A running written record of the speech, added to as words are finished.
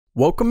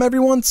Welcome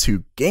everyone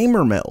to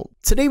Meld.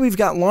 Today we've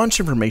got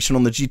launch information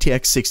on the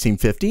GTX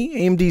 1650,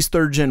 AMD's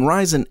 3rd gen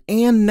Ryzen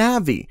and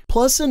Navi,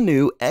 plus a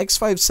new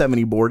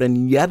X570 board,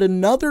 and yet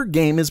another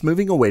game is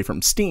moving away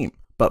from Steam.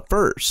 But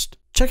first,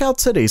 check out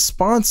today's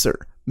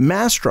sponsor,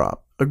 Massdrop,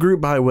 a group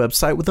buy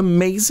website with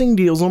amazing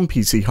deals on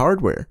PC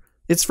hardware.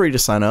 It's free to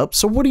sign up,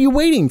 so what are you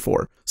waiting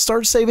for?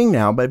 Start saving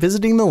now by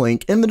visiting the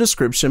link in the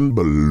description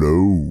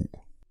below.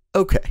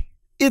 Okay.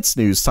 It's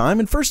news time,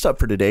 and first up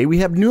for today, we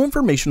have new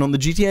information on the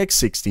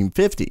GTX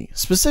 1650,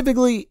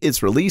 specifically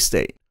its release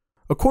date.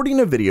 According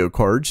to Video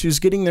Cards, who's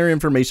getting their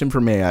information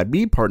from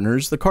AIB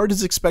partners, the card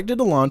is expected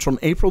to launch on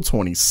April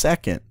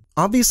 22nd.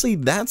 Obviously,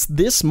 that's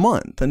this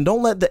month, and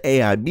don't let the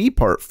AIB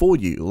part fool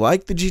you.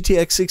 Like the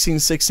GTX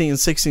 1660 and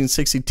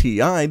 1660 Ti,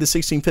 the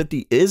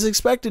 1650 is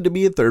expected to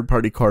be a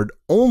third-party card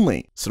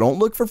only, so don't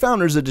look for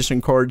Founders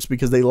Edition cards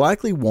because they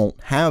likely won't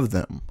have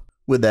them.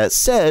 With that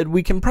said,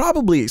 we can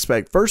probably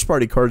expect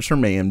first-party cards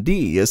from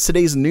AMD, as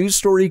today's news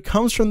story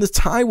comes from the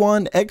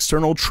Taiwan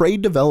External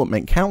Trade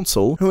Development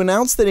Council, who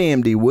announced that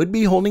AMD would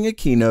be holding a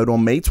keynote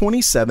on May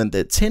 27th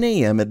at 10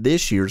 a.m. at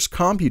this year's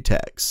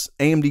Computex.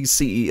 AMD's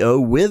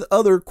CEO, with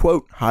other,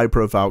 quote,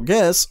 high-profile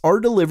guests, are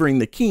delivering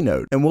the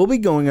keynote, and will be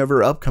going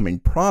over upcoming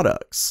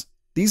products.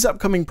 These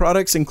upcoming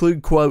products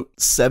include, quote,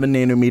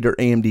 7nm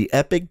AMD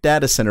EPYC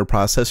data center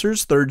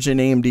processors, 3rd gen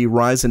AMD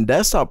Ryzen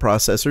desktop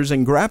processors,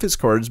 and graphics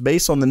cards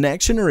based on the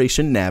next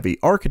generation Navi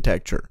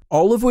architecture,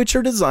 all of which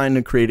are designed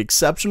to create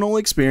exceptional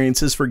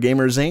experiences for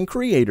gamers and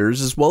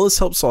creators, as well as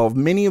help solve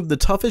many of the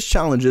toughest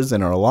challenges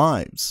in our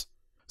lives.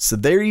 So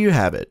there you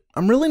have it.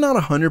 I'm really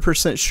not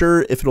 100%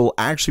 sure if it'll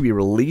actually be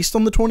released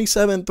on the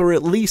 27th or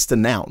at least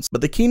announced,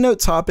 but the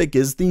keynote topic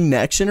is the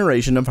next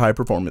generation of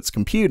high-performance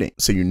computing,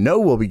 so you know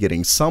we'll be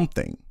getting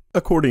something.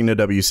 According to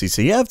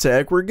WCCF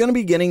Tech, we're going to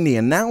be getting the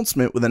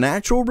announcement with an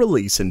actual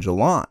release in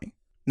July.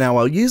 Now,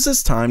 I'll use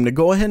this time to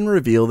go ahead and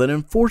reveal that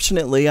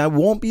unfortunately I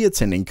won't be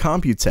attending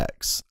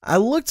Computex. I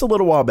looked a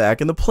little while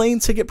back and the plane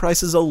ticket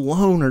prices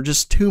alone are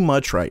just too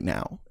much right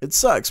now. It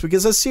sucks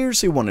because I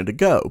seriously wanted to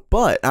go,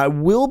 but I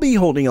will be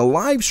holding a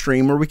live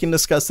stream where we can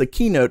discuss the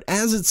keynote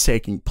as it's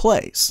taking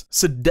place.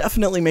 So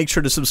definitely make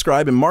sure to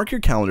subscribe and mark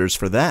your calendars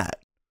for that.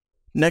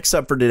 Next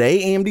up for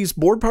today, AMD's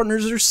board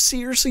partners are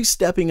seriously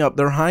stepping up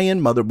their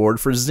high-end motherboard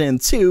for Zen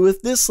 2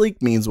 if this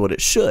leak means what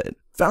it should.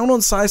 Found on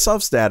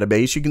Sysoft's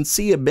database, you can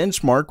see a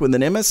benchmark with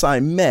an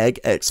MSI Meg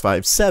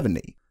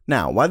X570.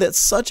 Now, why that's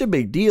such a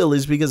big deal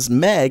is because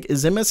Meg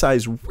is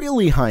MSI's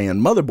really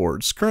high-end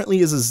motherboards, currently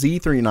is a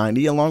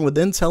Z390 along with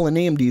Intel and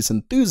AMD's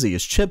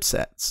enthusiast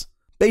chipsets.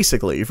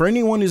 Basically, for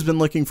anyone who's been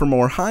looking for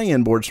more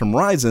high-end boards from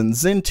Ryzen,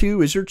 Zen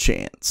 2 is your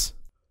chance.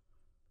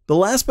 The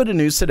last bit of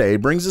news today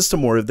brings us to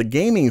more of the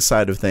gaming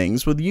side of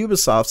things, with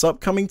Ubisoft's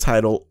upcoming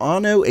title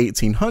Anno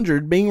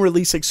 1800 being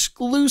released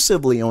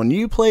exclusively on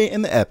Uplay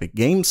and the Epic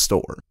Games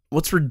Store.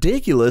 What's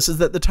ridiculous is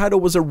that the title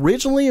was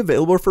originally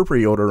available for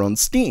pre-order on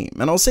Steam,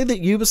 and I'll say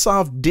that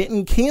Ubisoft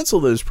didn't cancel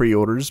those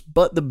pre-orders,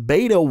 but the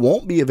beta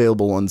won't be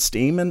available on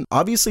Steam, and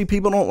obviously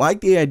people don't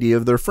like the idea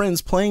of their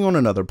friends playing on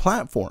another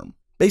platform.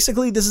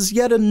 Basically, this is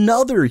yet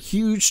another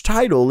huge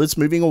title that's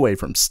moving away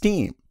from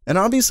Steam. And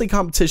obviously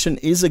competition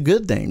is a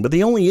good thing, but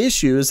the only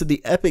issue is that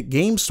the Epic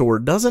Games Store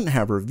doesn't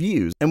have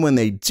reviews, and when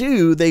they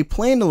do, they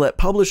plan to let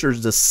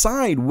publishers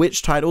decide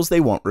which titles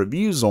they want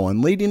reviews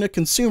on, leading to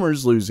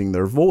consumers losing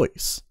their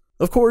voice.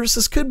 Of course,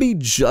 this could be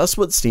just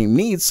what Steam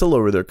needs to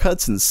lower their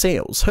cuts in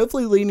sales,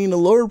 hopefully leading to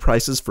lower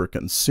prices for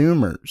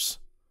consumers.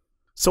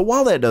 So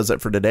while that does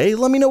it for today,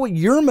 let me know what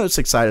you're most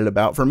excited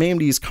about from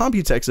AMD's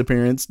Computex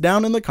appearance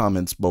down in the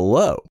comments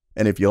below.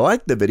 And if you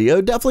liked the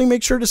video, definitely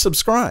make sure to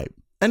subscribe.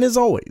 And as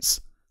always,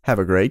 have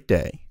a great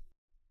day.